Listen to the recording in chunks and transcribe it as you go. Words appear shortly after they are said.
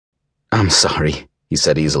"I'm sorry," he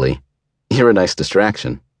said easily. "You're a nice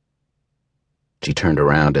distraction." She turned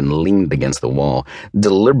around and leaned against the wall,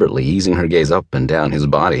 deliberately easing her gaze up and down his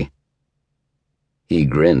body. He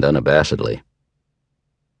grinned unabashedly.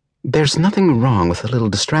 "There's nothing wrong with a little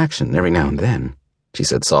distraction every now and then," she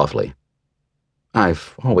said softly.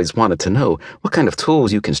 "I've always wanted to know what kind of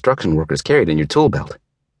tools you construction workers carried in your tool belt.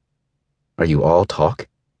 Are you all talk?"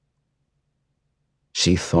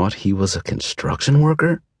 She thought he was a construction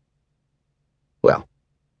worker? Well,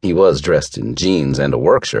 he was dressed in jeans and a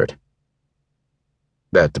work shirt.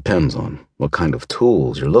 "That depends on what kind of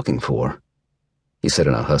tools you're looking for," he said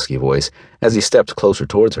in a husky voice as he stepped closer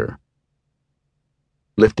towards her.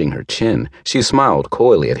 Lifting her chin, she smiled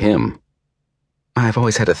coyly at him. "I've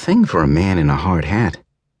always had a thing for a man in a hard hat.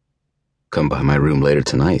 Come by my room later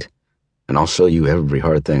tonight, and I'll show you every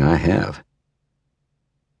hard thing I have."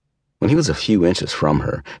 When he was a few inches from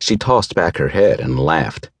her, she tossed back her head and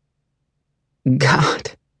laughed.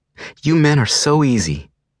 "God, you men are so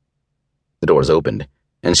easy." The doors opened,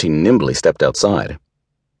 and she nimbly stepped outside.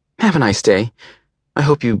 "Have a nice day. I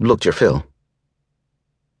hope you looked your fill."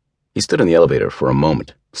 He stood in the elevator for a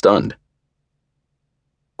moment, stunned.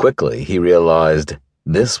 Quickly, he realized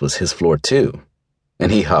this was his floor too,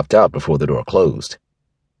 and he hopped out before the door closed.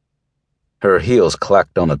 Her heels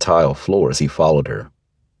clacked on the tile floor as he followed her.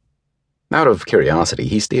 Out of curiosity,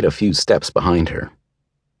 he stayed a few steps behind her.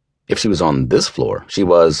 If she was on this floor, she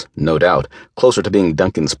was, no doubt, closer to being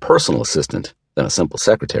Duncan's personal assistant than a simple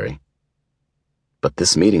secretary. But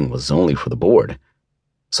this meeting was only for the board,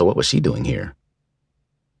 so what was she doing here?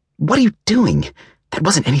 "What are you doing? That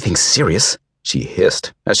wasn't anything serious," she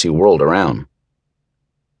hissed as she whirled around.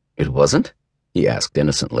 "It wasn't?" he asked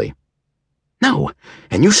innocently. "No,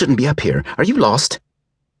 and you shouldn't be up here. Are you lost?"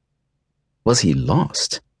 Was he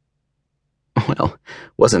lost? Well,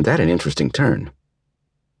 wasn't that an interesting turn?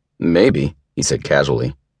 "Maybe," he said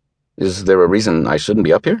casually. "Is there a reason I shouldn't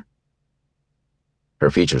be up here?"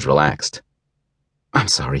 Her features relaxed. "I'm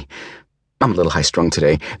sorry. I'm a little high-strung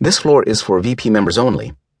today. This floor is for VP members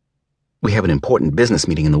only. We have an important business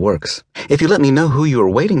meeting in the works. If you let me know who you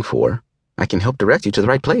are waiting for, I can help direct you to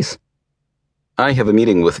the right place." "I have a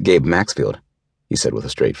meeting with Gabe Maxfield," he said with a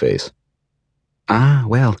straight face. "Ah,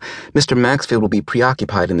 well, Mr. Maxfield will be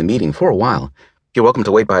preoccupied in the meeting for a while. You're welcome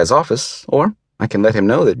to wait by his office, or I can let him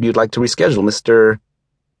know that you'd like to reschedule Mr.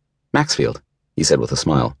 Maxfield," he said with a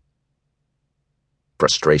smile.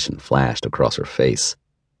 Frustration flashed across her face.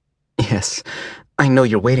 "Yes, I know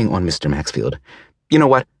you're waiting on Mr. Maxfield. You know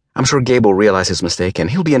what? I'm sure Gabe will realize his mistake, and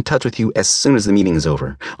he'll be in touch with you as soon as the meeting is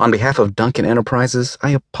over. On behalf of Duncan Enterprises, I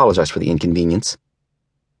apologize for the inconvenience."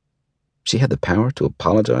 She had the power to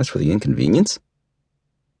apologize for the inconvenience?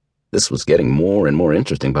 This was getting more and more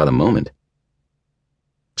interesting by the moment.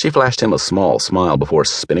 She flashed him a small smile before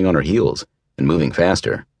spinning on her heels and moving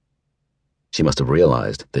faster. She must have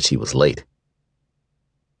realized that she was late.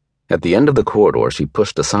 At the end of the corridor, she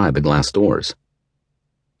pushed aside the glass doors.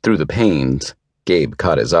 Through the panes, Gabe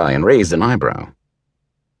caught his eye and raised an eyebrow.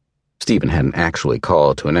 Stephen hadn't actually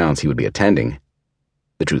called to announce he would be attending.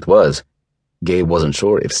 The truth was, Gabe wasn't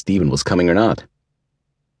sure if Stephen was coming or not.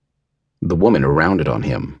 The woman rounded on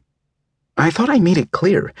him. "I thought I made it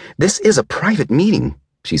clear. This is a private meeting,"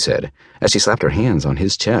 she said, as she slapped her hands on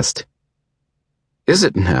his chest. "Is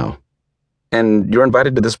it now? And you're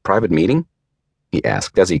invited to this private meeting?" he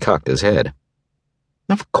asked as he cocked his head.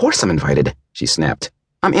 "Of course I'm invited," she snapped.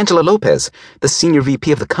 "I'm Angela Lopez, the senior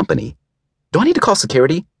VP of the company. Do I need to call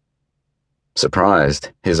security?"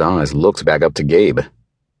 Surprised, his eyes looked back up to Gabe.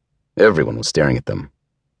 Everyone was staring at them.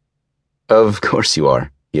 "Of course you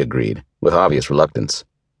are," he agreed, with obvious reluctance.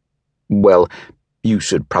 "Well, you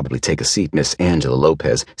should probably take a seat, Miss Angela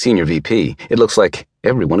Lopez, senior VP. It looks like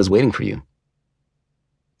everyone is waiting for you."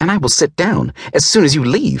 "And I will sit down as soon as you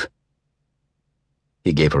leave."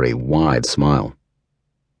 He gave her a wide smile.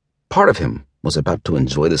 Part of him was about to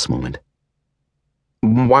enjoy this moment.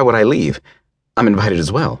 "Why would I leave? I'm invited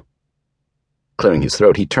as well." Clearing his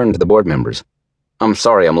throat, he turned to the board members. "I'm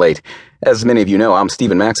sorry I'm late. As many of you know, I'm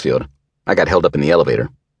Stephen Maxfield. I got held up in the elevator."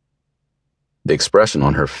 The expression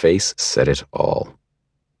on her face said it all.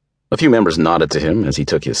 A few members nodded to him as he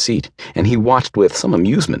took his seat, and he watched with some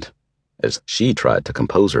amusement as she tried to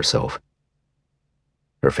compose herself.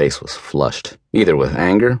 Her face was flushed, either with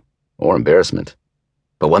anger or embarrassment.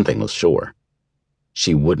 But one thing was sure.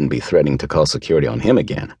 She wouldn't be threatening to call security on him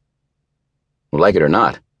again. Like it or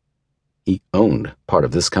not, he owned part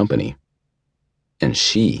of this company, and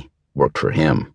she worked for him.